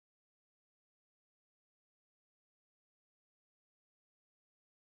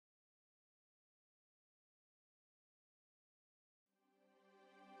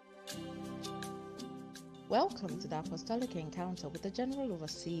Welcome to the Apostolic Encounter with the General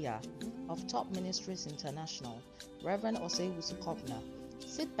Overseer of Top Ministries International, Reverend Oseiwusu Kopna.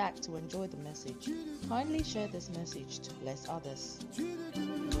 Sit back to enjoy the message. Kindly share this message to bless others.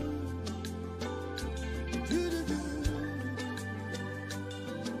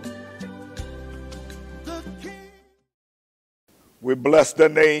 We bless the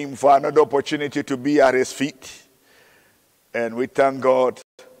name for another opportunity to be at his feet. And we thank God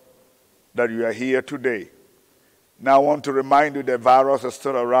that you are here today. Now I want to remind you the virus is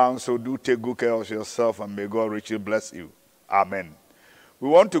still around, so do take good care of yourself and may God richly bless you. Amen. We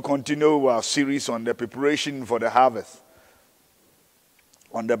want to continue our series on the preparation for the harvest,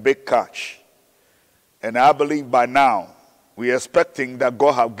 on the big catch. And I believe by now we are expecting that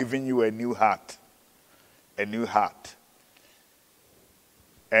God has given you a new heart. A new heart.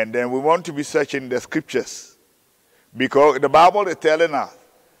 And then we want to be searching the scriptures, because the Bible is telling us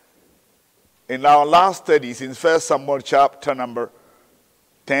in our last studies in 1 Samuel chapter number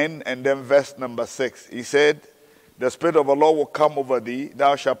 10 and then verse number 6, he said, the Spirit of the Lord will come over thee,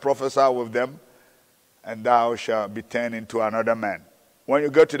 thou shalt prophesy with them, and thou shalt be turned into another man. When you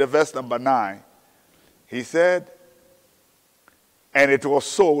go to the verse number 9, he said, and it was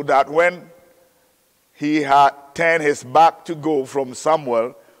so that when he had turned his back to go from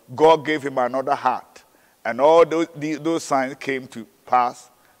Samuel, God gave him another heart. And all those signs came to pass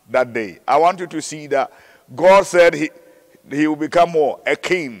that day. I want you to see that God said he will become more a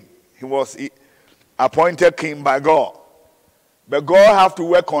king. He was appointed king by God. But God have to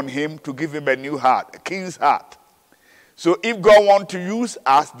work on him to give him a new heart, a king's heart. So if God wants to use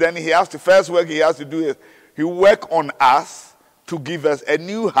us, then he has to first work he has to do is he work on us to give us a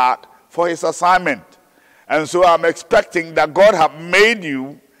new heart for his assignment. And so I'm expecting that God have made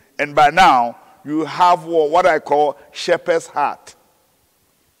you, and by now you have what I call shepherd's heart.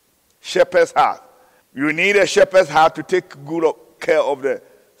 Shepherd's heart. You need a shepherd's heart to take good care of the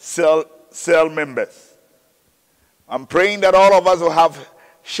cell members. I'm praying that all of us will have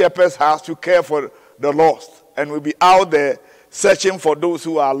shepherd's hearts to care for the lost, and we'll be out there searching for those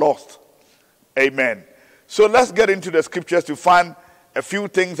who are lost. Amen. So let's get into the scriptures to find a few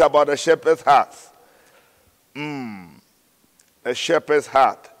things about the shepherd's heart. A shepherd's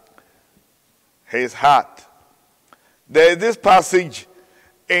heart. His heart. There is this passage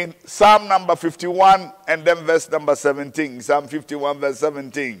in Psalm number 51 and then verse number 17. Psalm 51 verse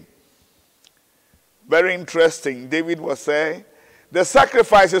 17. Very interesting. David was saying, the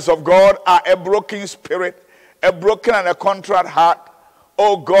sacrifices of God are a broken spirit, a broken and a contrite heart.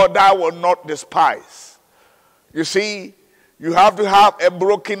 Oh God, I will not despise. You see, you have to have a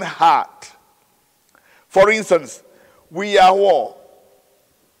broken heart. For instance, we are what?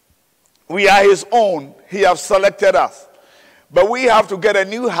 We are his own. He has selected us. But we have to get a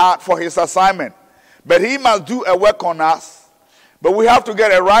new heart for his assignment. But he must do a work on us. But we have to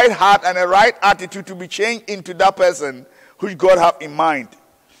get a right heart and a right attitude to be changed into that person which God have in mind.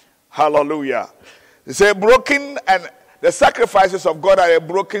 Hallelujah. They say broken, and the sacrifices of God are a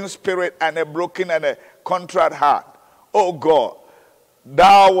broken spirit and a broken and a contrite heart. Oh God,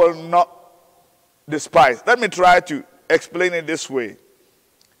 thou will not despise. Let me try to explain it this way.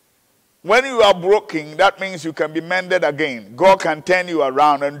 When you are broken, that means you can be mended again. God can turn you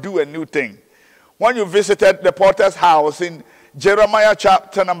around and do a new thing. When you visited the potter's house in Jeremiah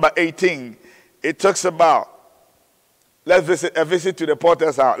chapter number 18, it talks about, let's visit a visit to the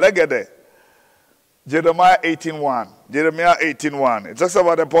potter's house. Let's get there. Jeremiah 18:1. Jeremiah 18:1. It talks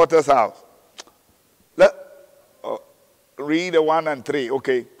about the potter's house. Read the 1 and 3.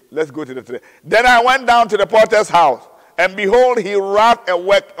 Okay, let's go to the 3. Then I went down to the potter's house, and behold, he wrought a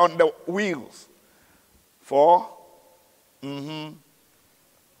work on the wheels. 4. And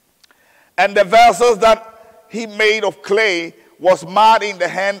the vessels that he made of clay was marred in the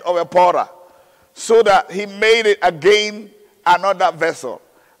hand of a potter, so that he made it again another vessel,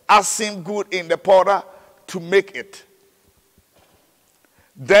 as seemed good in the potter to make it.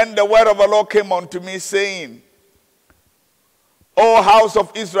 Then the word of the Lord came unto me, saying, O house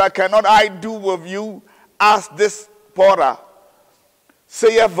of Israel, cannot I do with you as this potter,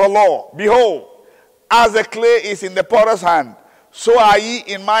 saith the Lord? Behold, as the clay is in the potter's hand, so are ye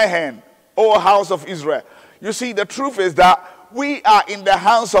in my hand, O house of Israel. You see, the truth is that we are in the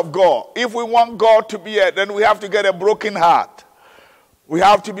hands of God. If we want God to be here, then we have to get a broken heart. We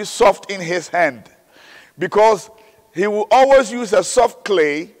have to be soft in his hand, because he will always use a soft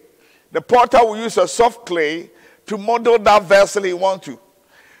clay. The potter will use a soft clay to model that vessel he wants to.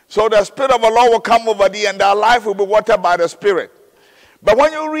 So the Spirit of the Lord will come over thee, and thy life will be watered by the Spirit. But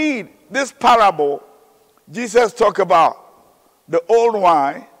when you read this parable, Jesus talked about the old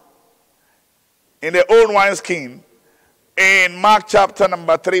wine in the old wineskin in Mark chapter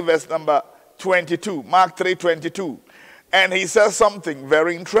number 3, verse number 22. Mark 3:22. And he says something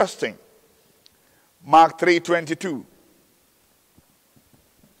very interesting. Mark 3:22.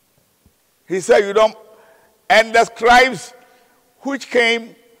 He said, you don't, and the scribes which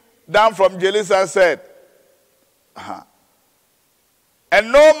came down from Jerusalem said,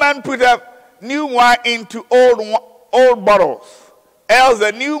 and no man put up new wine into old bottles, else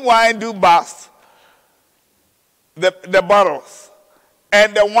the new wine do burst the bottles,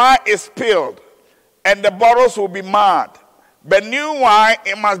 and the wine is spilled, and the bottles will be marred. But new wine,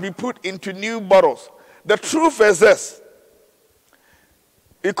 it must be put into new bottles. The truth is this.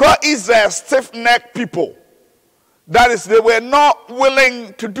 Because Israel stiff-necked people, that is, they were not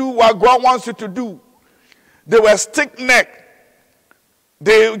willing to do what God wants you to do. They were stiff-necked.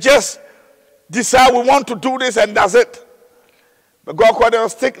 They just decide we want to do this and that's it. But God called them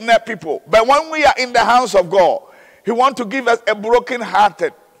stiff-necked people. But when we are in the hands of God, He wants to give us a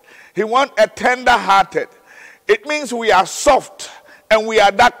broken-hearted. He wants a tender-hearted. It means we are soft and we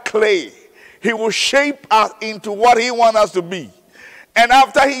are that clay. He will shape us into what He wants us to be. And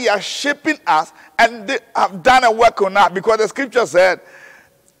after He has shaping us and they have done a work on us, because the scripture said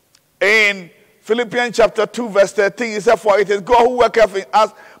in Philippians chapter 2 verse 13, He said, for it is God who worketh in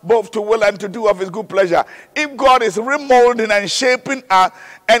us both to will and to do of His good pleasure. If God is remolding and shaping us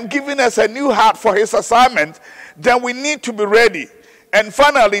and giving us a new heart for His assignment, then we need to be ready. And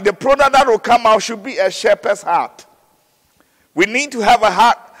finally, the product that will come out should be a shepherd's heart. We need to have a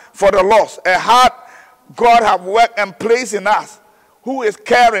heart for the lost, a heart God has worked and placed in us, who is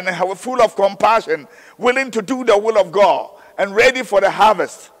caring and full of compassion, willing to do the will of God and ready for the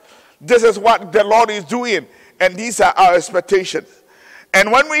harvest. This is what the Lord is doing, and these are our expectations.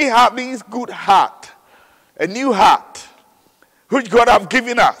 And when we have this good heart, a new heart, which God has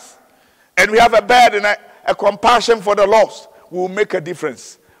given us, and we have a burden, a compassion for the lost, we will make a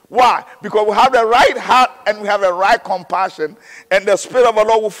difference. Why? Because we have the right heart and we have the right compassion, and the Spirit of the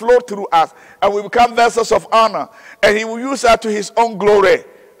Lord will flow through us, and we become vessels of honor, and He will use us to His own glory.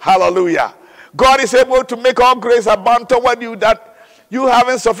 Hallelujah. God is able to make all grace abound toward you, that you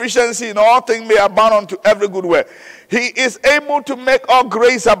having sufficiency in all things may abound unto every good work. He is able to make all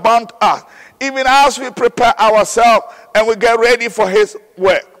grace abound to us, even as we prepare ourselves and we get ready for His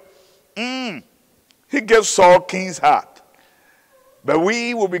work. He gave Saul king's heart. But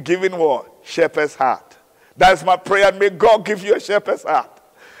we will be given what? Shepherd's heart. That's my prayer. May God give you a shepherd's heart.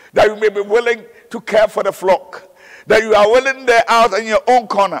 That you may be willing to care for the flock. That you are willing there out in your own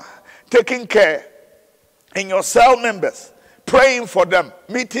corner, taking care in your cell members, praying for them,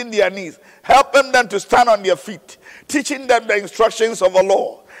 meeting their needs, helping them to stand on their feet, teaching them the instructions of the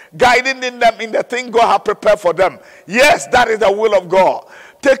Lord, guiding them in the thing God has prepared for them. Yes, that is the will of God.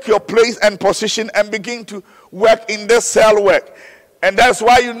 Take your place and position and begin to work in this cell work. And that's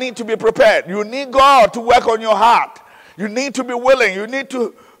why you need to be prepared. You need God to work on your heart. You need to be willing. You need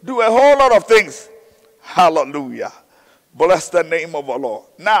to do a whole lot of things. Hallelujah. Bless the name of our Lord.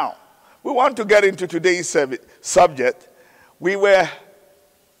 Now, we want to get into today's subject.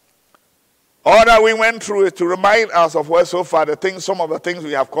 All that we went through is to remind us of where so far some of the things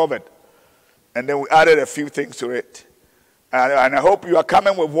we have covered. And then we added a few things to it. And I hope you are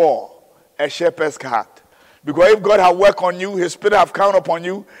coming with a shepherd's heart. Because if God has worked on you, His Spirit has come upon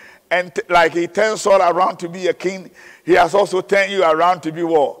you, and like He turned Saul around to be a king, He has also turned you around to be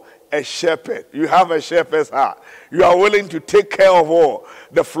a shepherd. You have a shepherd's heart. You are willing to take care of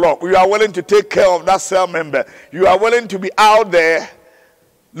the flock. You are willing to take care of that cell member. You are willing to be out there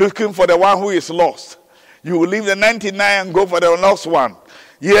looking for the one who is lost. You will leave the 99 and go for the lost one.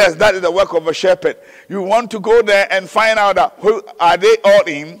 Yes, that is the work of a shepherd. You want to go there and find out that who are they all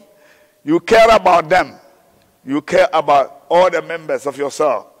in. You care about them. You care about all the members of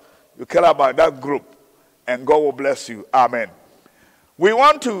yourself. You care about that group. And God will bless you. Amen. We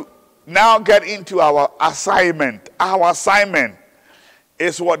want to now get into our assignment. Our assignment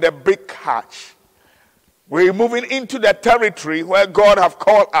is what? The big hatch. We're moving into the territory where God has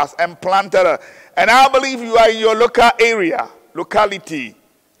called us and planted us. And I believe you are in your locality.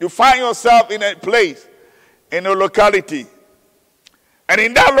 You find yourself in a place, in a locality. And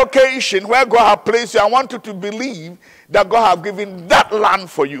in that location where God has placed you, I want you to believe that God has given that land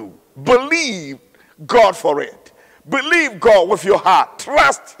for you. Believe God for it. Believe God with your heart.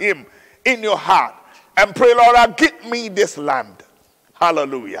 Trust Him in your heart. And pray, Lord, give me this land.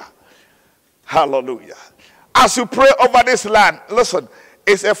 Hallelujah. Hallelujah. As you pray over this land, listen,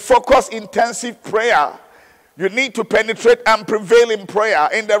 it's a focused, intensive prayer. You need to penetrate and prevail in prayer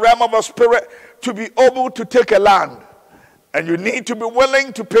in the realm of the Spirit to be able to take a land. And you need to be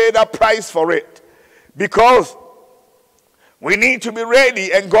willing to pay that price for it. Because we need to be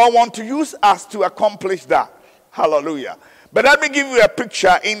ready, and God wants to use us to accomplish that. Hallelujah. But let me give you a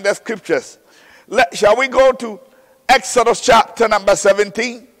picture in the scriptures. Shall we go to Exodus chapter number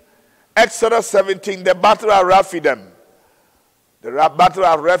 17? Exodus 17, the battle of Rephidim. The battle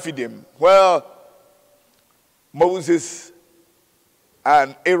of Rephidim. Well, Moses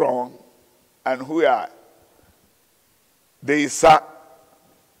and Aaron and Hur, they sat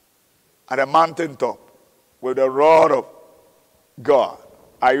at a mountaintop with the rod of God.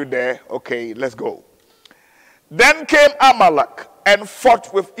 Are you there? Okay, let's go. Then came Amalek and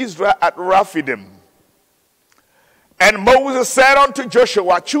fought with Israel at Rephidim. And Moses said unto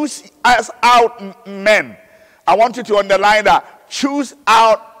Joshua, choose us out men. I want you to underline that. Choose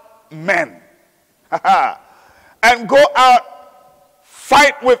out men. And go out,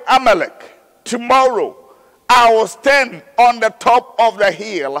 fight with Amalek. Tomorrow I will stand on the top of the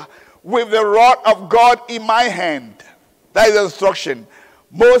hill with the rod of God in my hand. That is the instruction.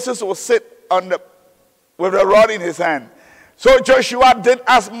 Moses will sit with the rod in his hand. So Joshua did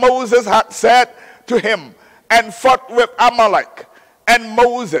as Moses had said to him, and fought with Amalek. And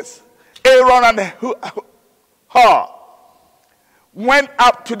Moses, Aaron, and Hur went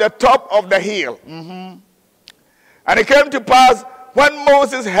up to the top of the hill. And it came to pass, when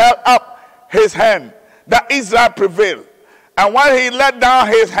Moses held up his hand, that Israel prevailed. And when he let down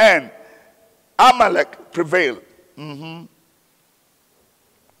his hand, Amalek prevailed.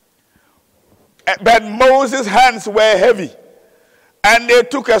 But Moses' hands were heavy, and they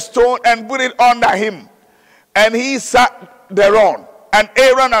took a stone and put it under him, and he sat thereon. And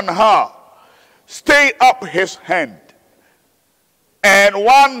Aaron and Hur stayed up his hand, and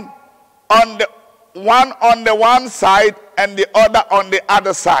one on the one side and the other on the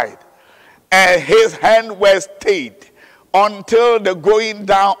other side, and his hand was stayed until the going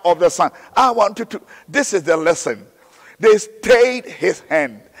down of the sun. I want you to, this is the lesson. They stayed his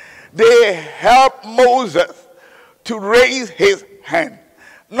hand. They helped Moses to raise his hand,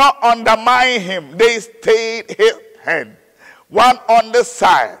 not undermine him. They stayed his hand, one on the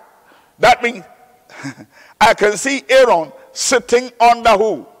side. That means I can see Aaron sitting on the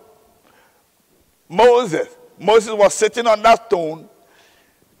who? Moses. Moses was sitting on that stone,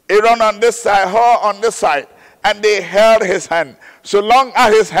 Aaron on this side, Hur on this side, and they held his hand. So long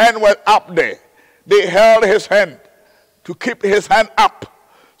as his hand was up there, they held his hand to keep his hand up.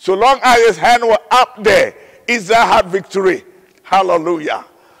 So long as his hand was up there, Israel had victory. Hallelujah.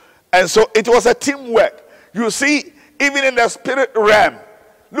 And so it was a teamwork. You see, even in the spirit realm,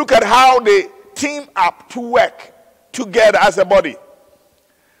 look at how they team up to work together as a body.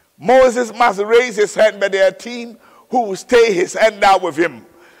 Moses must raise his hand, but they are a team who will stay his hand down with him.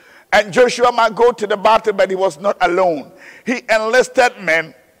 And Joshua might go to the battle, but he was not alone. He enlisted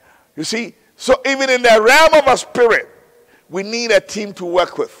men. You see, so even in the realm of a spirit, we need a team to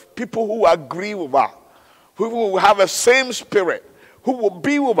work with. People who agree with us, who will have the same spirit, who will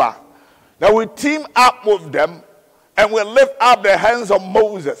be with us. That we team up with them and we lift up the hands of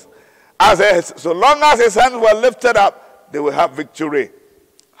Moses. So long as his hands were lifted up, they will have victory.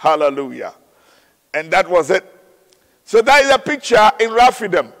 Hallelujah. And that was it. So that is a picture in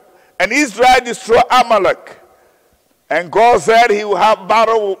Rephidim. And Israel destroyed Amalek. And God said he will have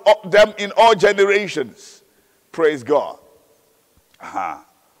battle with them in all generations. Praise God.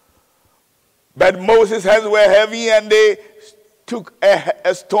 But Moses' hands were heavy, and they took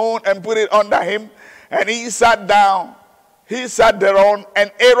a stone and put it under him, and he sat down. He sat thereon,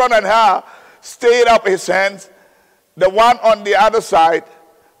 and Aaron and Hur stayed up his hands, the one on the other side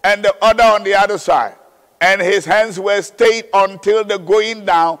and the other on the other side. And his hands were stayed until the going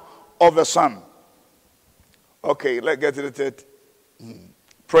down of the sun. Okay, let's get to the third.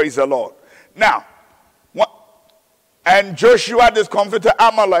 Praise the Lord. Now, and Joshua discomfited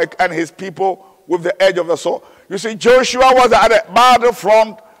Amalek and his people with the edge of the sword. You see, Joshua was at the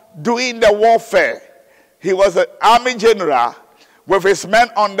battlefront doing the warfare. He was an army general with his men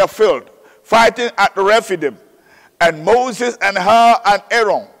on the field, fighting at Rephidim. And Moses and Hur and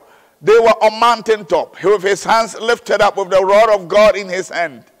Aaron, they were on mountaintop, with his hands lifted up with the rod of God in his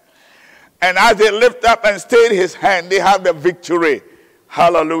hand. And as they lift up and stayed his hand, they had the victory.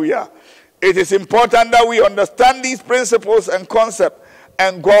 Hallelujah. It is important that we understand these principles and concepts,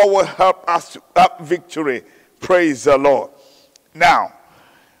 and God will help us to have victory. Praise the Lord. Now,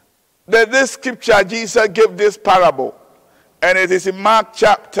 this scripture, Jesus gave this parable, and it is in Mark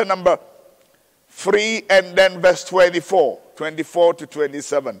chapter number 3 and then verse 24 to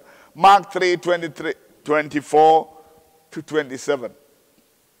 27. Mark 3, 24 to 27.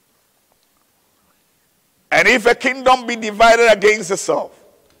 And if a kingdom be divided against itself,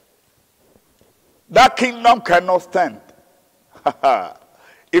 that kingdom cannot stand.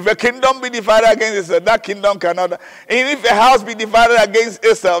 If a kingdom be divided against itself, that kingdom cannot. And if a house be divided against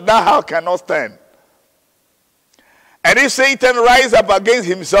itself, that house cannot stand. And if Satan rise up against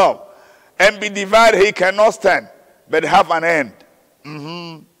himself and be divided, he cannot stand, but have an end.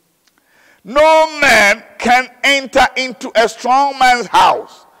 No man can enter into a strong man's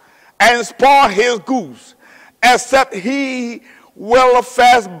house and spoil his goods, except he will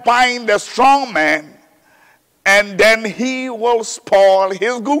first bind the strong man, and then he will spoil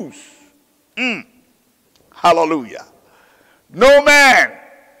his goods. Hallelujah. No man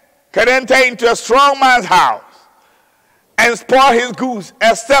can enter into a strong man's house and spoil his goods,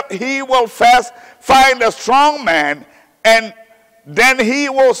 except he will first find a strong man, and then he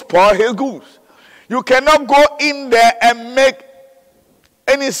will spoil his goods. You cannot go in there and make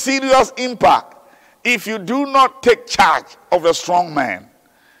any serious impact if you do not take charge of the strong man.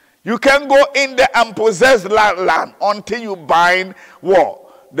 You can go in there and possess land until you bind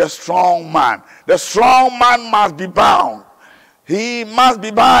what? The strong man. The strong man must be bound. He must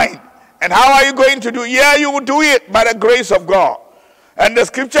be bound. And how are you going to do it? Yeah, you will do it by the grace of God. And the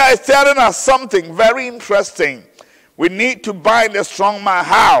scripture is telling us something very interesting. We need to bind the strong man.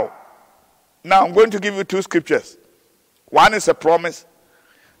 How? Now I'm going to give you two scriptures. One is a promise.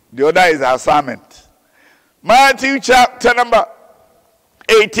 The other is an assignment. Matthew chapter number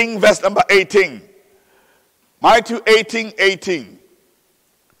 18, verse number 18. Matthew 18:18.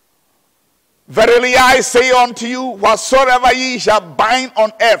 Verily I say unto you, whatsoever ye shall bind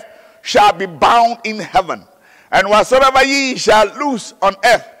on earth shall be bound in heaven, and whatsoever ye shall loose on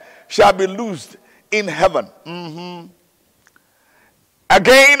earth shall be loosed in heaven.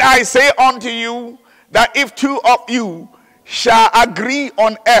 Again I say unto you, that if two of you shall agree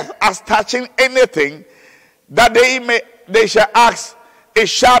on earth as touching anything that they shall ask, it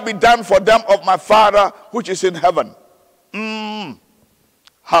shall be done for them of my Father which is in heaven.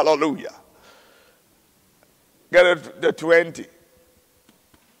 Hallelujah. Get it, the 20.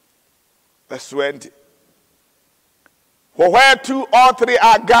 Verse 20. For where two or three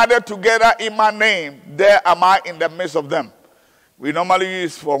are gathered together in my name, there am I in the midst of them. We normally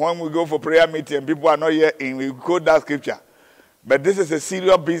use for when we go for prayer meeting and people are not here in, we quote that scripture. But this is a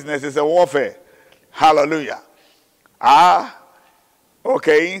serious business. It's a warfare. Hallelujah.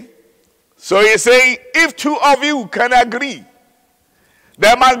 Okay. So he's saying, if two of you can agree,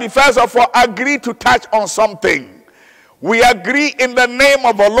 there must be first of all agree to touch on something. We agree in the name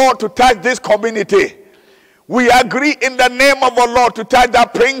of the Lord to touch this community. We agree in the name of the Lord to touch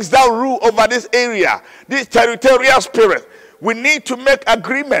that brings that rule over this area, this territorial spirit. We need to make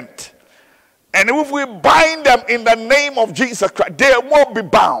agreement. And if we bind them in the name of Jesus Christ, they won't be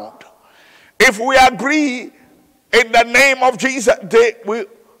bound. If we agree in the name of Jesus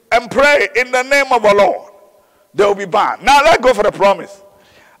and pray in the name of the Lord, they will be bound. Now let's go for the promise.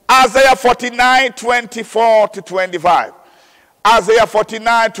 Isaiah 49:24-25. Isaiah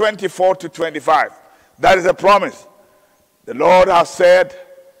 49:24-25. That is a promise. The Lord has said,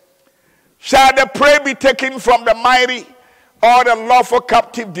 shall the prey be taken from the mighty, or the lawful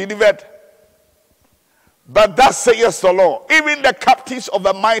captive delivered? But thus saith the Lord, even the captives of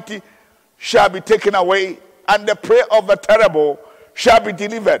the mighty shall be taken away, and the prey of the terrible shall be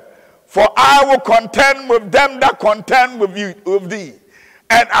delivered. For I will contend with them that contend with thee,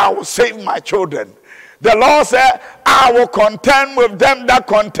 and I will save my children. The Lord said, I will contend with them that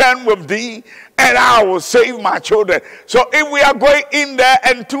contend with thee, and I will save my children. So if we are going in there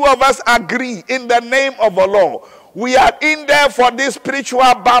and two of us agree in the name of the Lord, we are in there for this spiritual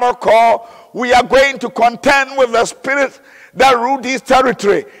battle call. We are going to contend with the spirit that rule this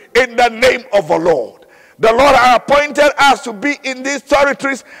territory in the name of the Lord. The Lord has appointed us to be in these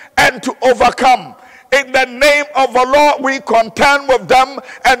territories and to overcome. In the name of the Lord, we contend with them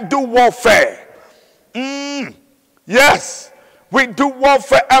and do warfare. Yes, we do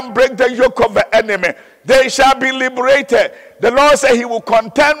warfare and break the yoke of the enemy. They shall be liberated. The Lord said he will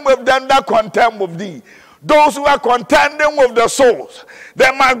contend with them that contend with thee. Those who are contending with the souls,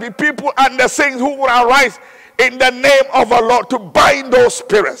 there must be people and the saints who will arise in the name of the Lord to bind those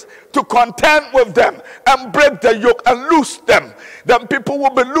spirits, to contend with them and break the yoke and loose them. Then people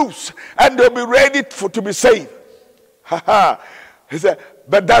will be loose and they'll be ready to be saved. He said,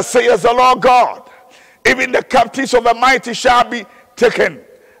 but thus says the Lord God, even the captives of the mighty shall be taken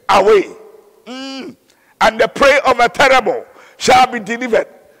away, and the prey of the terrible shall be delivered.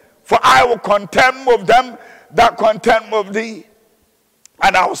 For I will contend with them that contend with thee,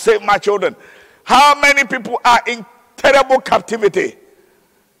 and I will save my children. How many people are in terrible captivity?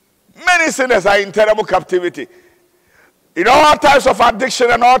 Many sinners are in terrible captivity. In all types of addiction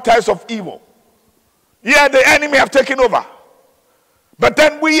and all types of evil. Yeah, the enemy have taken over. But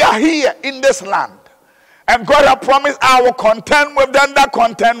then we are here in this land. And God has promised, I will contend with them that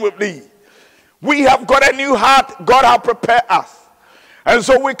contend with thee. We have got a new heart. God has prepared us. And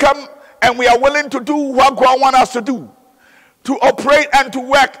so we come and we are willing to do what God wants us to do. To operate and to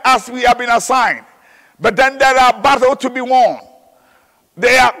work as we have been assigned. But then there are battles to be won.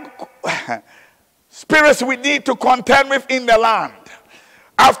 There are spirits we need to contend with in the land.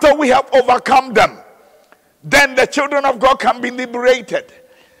 After we have overcome them, then the children of God can be liberated.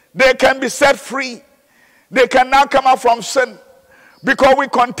 They can be set free. They can now come out from sin. Because we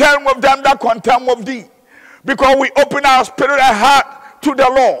contend with them that contend with thee. Because we open our spirit and heart to the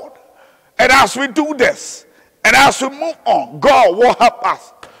Lord. And as we do this, and as we move on, God will help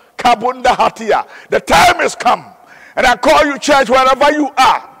us. Kabunda Hatia. The time has come. And I call you, church, wherever you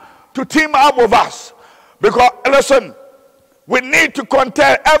are, to team up with us. Because, listen, we need to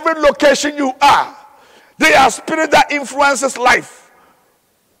contend every location you are. There are spirits that influences life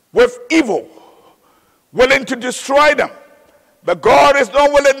with evil, willing to destroy them. But God is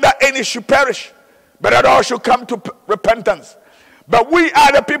not willing that any should perish, but that all should come to repentance. But we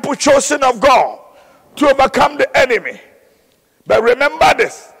are the people chosen of God to overcome the enemy. But remember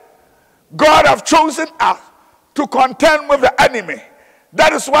this, God has chosen us to contend with the enemy.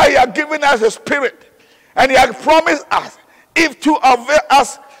 That is why he has given us a spirit. And he has promised us, if two of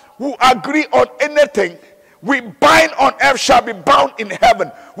us who agree on anything, we bind on earth shall be bound in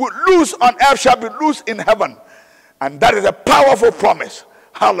heaven. We loose on earth shall be loose in heaven. And that is a powerful promise.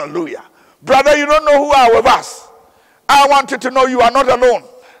 Hallelujah. Brother, you don't know who are with us. I want you to know you are not alone.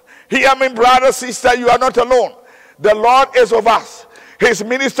 Hear me, brother, sister, you are not alone. The Lord is with us. His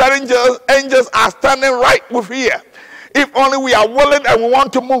ministering angels are standing right with here. If only we are willing and we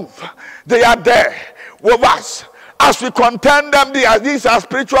want to move, they are there with us. As we contend them, these are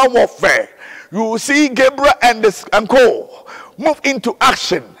spiritual warfare. You will see Gabriel and Co. move into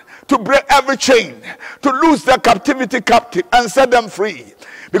action to break every chain, to loose their captivity captive and set them free.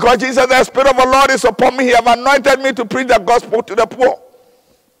 Because Jesus, the Spirit of the Lord is upon me. He has anointed me to preach the gospel to the poor.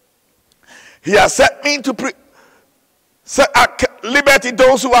 He has set me to set at liberty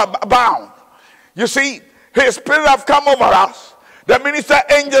those who are bound. You see, His Spirit have come over us. The minister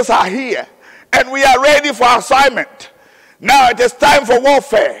angels are here. And we are ready for assignment. Now it is time for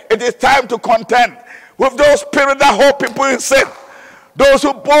warfare. It is time to contend with those spirits that hold people in sin. Those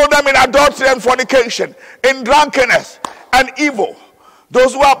who hold them in adultery and fornication, in drunkenness and evil.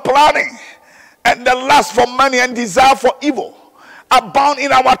 Those who are planning and the lust for money and desire for evil are bound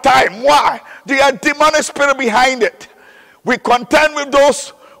in our time. Why? There are demonic spirit behind it. We contend with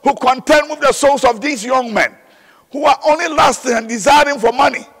those who contend with the souls of these young men who are only lusting and desiring for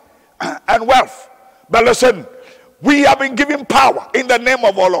money and wealth. But listen, we have been given power in the name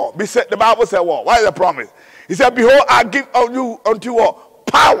of our Lord. The Bible said, well, what is the promise? He said, behold, I give unto you all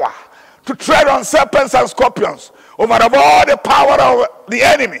power to tread on serpents and scorpions, over all the power of the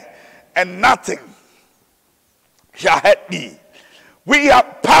enemy, and nothing shall hurt thee. We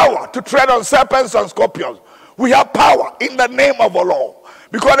have power to tread on serpents and scorpions. We have power in the name of our Lord.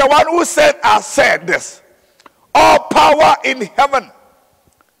 Because the one who said this, all power in heaven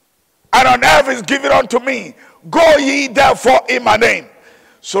and on earth is given unto me. Go ye therefore in my name.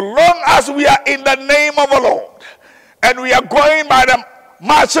 So long as we are in the name of the Lord and we are going by the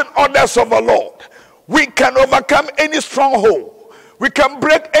marching orders of the Lord, we can overcome any stronghold. We can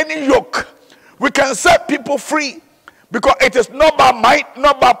break any yoke. We can set people free. Because it is not by might,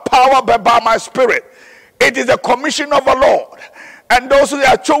 not by power, but by my spirit. It is the commission of the Lord. And those who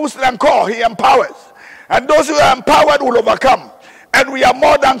are chosen and called, he empowers. And those who are empowered will overcome. And we are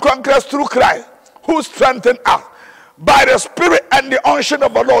more than conquerors through Christ, who strengthened us. By the Spirit and the unction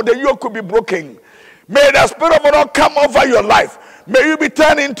of the Lord, the yoke will be broken. May the Spirit of the Lord come over your life. May you be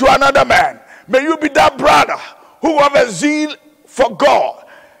turned into another man. May you be that brother who have a zeal for God.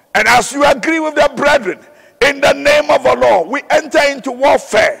 And as you agree with the brethren, in the name of the Lord, we enter into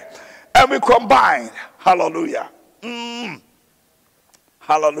warfare and we combine. Hallelujah.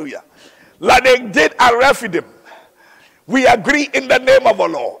 Hallelujah. Like they did at Rephidim, we agree in the name of the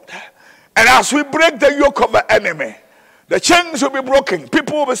Lord. And as we break the yoke of the enemy, the chains will be broken.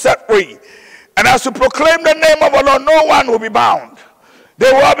 People will be set free. And as we proclaim the name of the Lord, no one will be bound.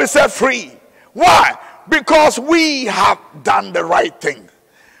 They will be set free. Why? Because we have done the right thing.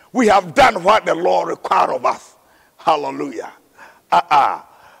 We have done what the Lord requires of us. Hallelujah.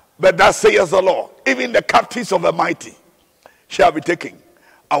 But that says the Lord, even the captives of the mighty shall be taken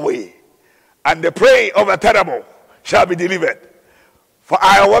away, and the prey of the terrible shall be delivered. For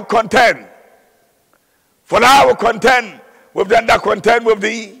I will contend. For I will contend with them that contend with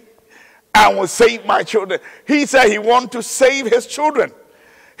thee, I will save my children. He said he wants to save his children.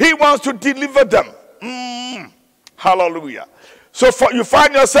 He wants to deliver them. Hallelujah. So you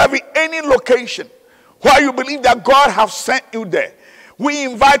find yourself in any location where you believe that God has sent you there, we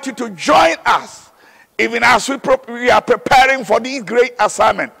invite you to join us, even as we are preparing for this great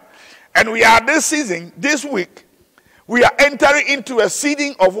assignment. And we are this season, this week, we are entering into a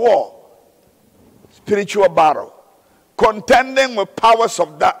season of war, spiritual battle, contending with powers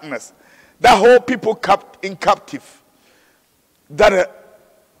of darkness that hold people in captive, that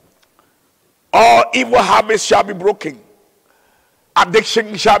all evil habits shall be broken,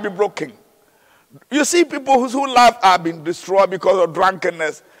 addiction shall be broken. You see people whose lives have been destroyed because of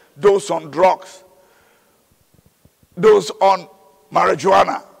drunkenness, those on drugs, those on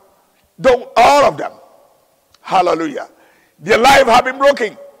marijuana, all of them. Hallelujah. Their lives have been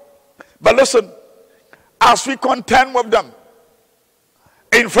broken. But listen, as we contend with them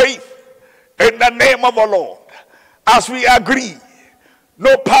in faith, in the name of the Lord, as we agree,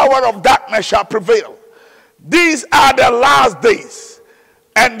 no power of darkness shall prevail. These are the last days,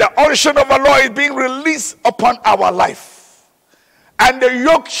 and the unction of the Lord is being released upon our life. And the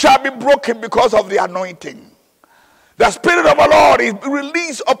yoke shall be broken because of the anointing. The Spirit of the Lord is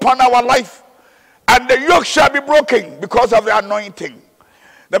released upon our life, and the yoke shall be broken because of the anointing.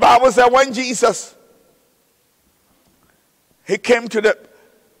 The Bible said when Jesus, he came to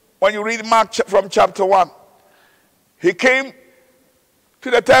when you read Mark from chapter 1, he came to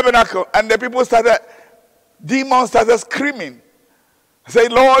the tabernacle, and the people demons started screaming. Say,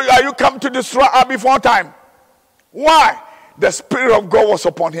 Lord, are you come to destroy us before time? Why? The Spirit of God was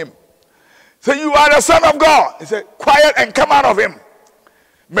upon him. Say, you are the Son of God. He said, quiet and come out of him.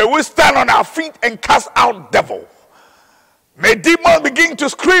 May we stand on our feet and cast out devil. May demons begin to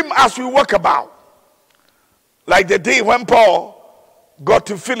scream as we walk about. Like the day when Paul got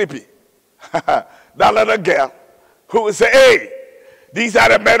to Philippi. That little girl who would say, hey, these are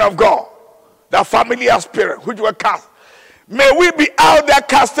the men of God. The familiar spirit which were cast. May we be out there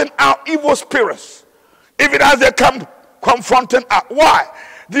casting out evil spirits, even as they come confronting us. Why?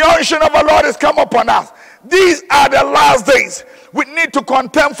 The unction of the Lord has come upon us. These are the last days. We need to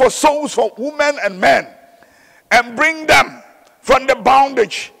contend for souls for women and men and bring them from the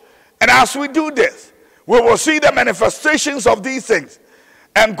bondage. And as we do this, we will see the manifestations of these things,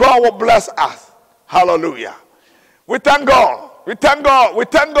 and God will bless us. Hallelujah. We thank God. We thank God. We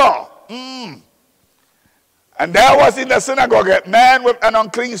thank God. And there was in the synagogue a man with an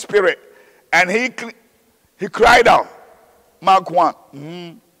unclean spirit, and he cried out, Mark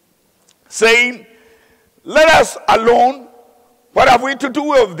 1, saying, let us alone. What have we to do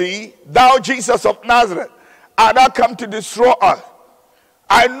with thee, thou Jesus of Nazareth? Art thou come to destroy us?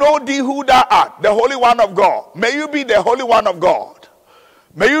 I know thee who thou art, the Holy One of God. May you be the Holy One of God.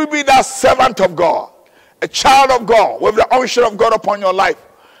 May you be that servant of God, a child of God with the unction of God upon your life,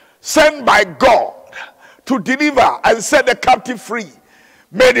 sent by God to deliver and set the captive free.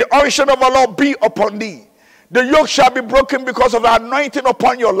 May the unction of the Lord be upon thee. The yoke shall be broken because of the anointing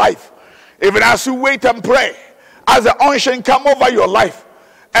upon your life. Even as you wait and pray, as the unction come over your life,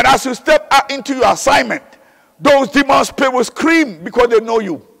 and as you step out into your assignment, those demon spirits will scream because they know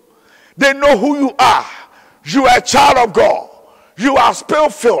you. They know who you are. You are a child of God. You are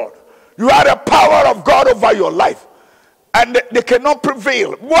spirit-filled. You are the power of God over your life. And they cannot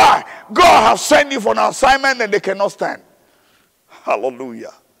prevail. Why? God has sent you for an assignment and they cannot stand.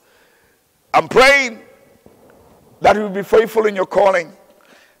 Hallelujah. I'm praying that you will be faithful in your calling.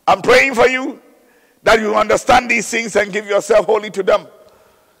 I'm praying for you that you understand these things and give yourself wholly to them.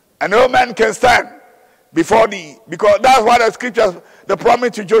 And no man can stand before thee. Because that's what the scriptures, the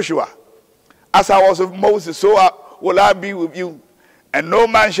promise to Joshua. As I was with Moses, so will I be with you. And no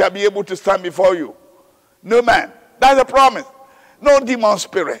man shall be able to stand before you. No man. That's a promise. No demon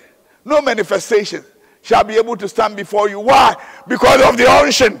spirit, no manifestation shall be able to stand before you. Why? Because of the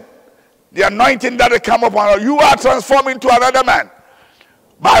unction, the anointing that will come upon you. You are transformed into another man,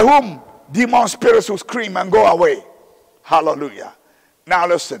 by whom demon spirits will scream and go away. Hallelujah. Now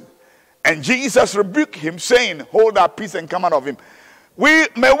listen. And Jesus rebuked him, saying, hold thy peace and come out of him. May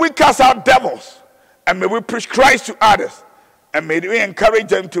we cast out devils, and may we preach Christ to others, and may we encourage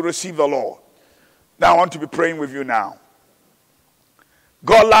them to receive the Lord. Now I want to be praying with you now.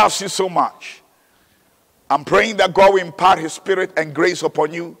 God loves you so much. I'm praying that God will impart his spirit and grace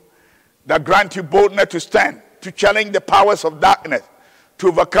upon you, that grant you boldness to stand, to challenge the powers of darkness, to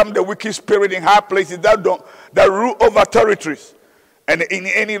overcome the wicked spirit in high places that rule over territories and in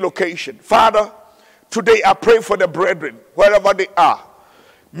any location. Father, today I pray for the brethren, wherever they are.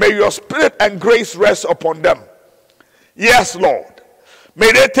 May your spirit and grace rest upon them. Yes, Lord.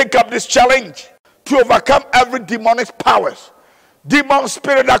 May they take up this challenge to overcome every demonic powers, demon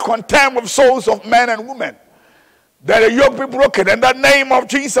spirit that contend with souls of men and women. That the yoke be broken in the name of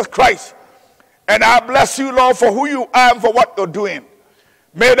Jesus Christ. And I bless you, Lord, for who you are and for what you're doing.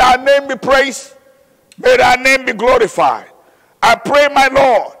 May thy name be praised. May thy name be glorified. I pray, my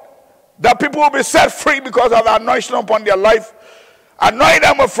Lord, that people will be set free because of the anointing upon their life. Anoint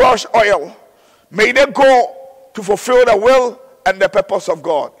them with fresh oil. May they go to fulfill the will and the purpose of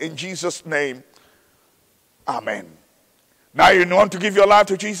God. In Jesus' name, amen. Now you want to give your life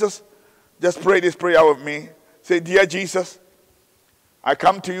to Jesus? Just pray this prayer with me. Say, dear Jesus, I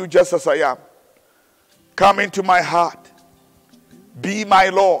come to you just as I am. Come into my heart. Be my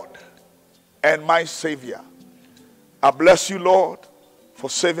Lord and my Savior. I bless you, Lord, for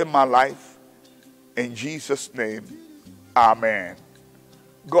saving my life. In Jesus' name, amen.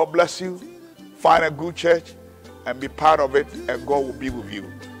 God bless you. Find a good church and be part of it, and God will be with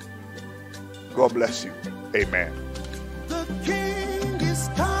you. God bless you. Amen. The King is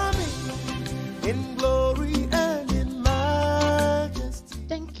coming in glory and in majesty.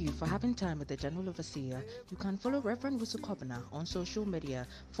 Thank you for having time with the General Overseer. You can follow Reverend Wusu Kobna on social media.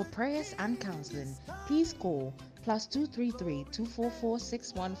 For prayers and counseling, please call +233 244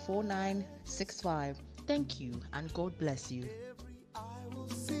 614965. Thank you, and God bless you.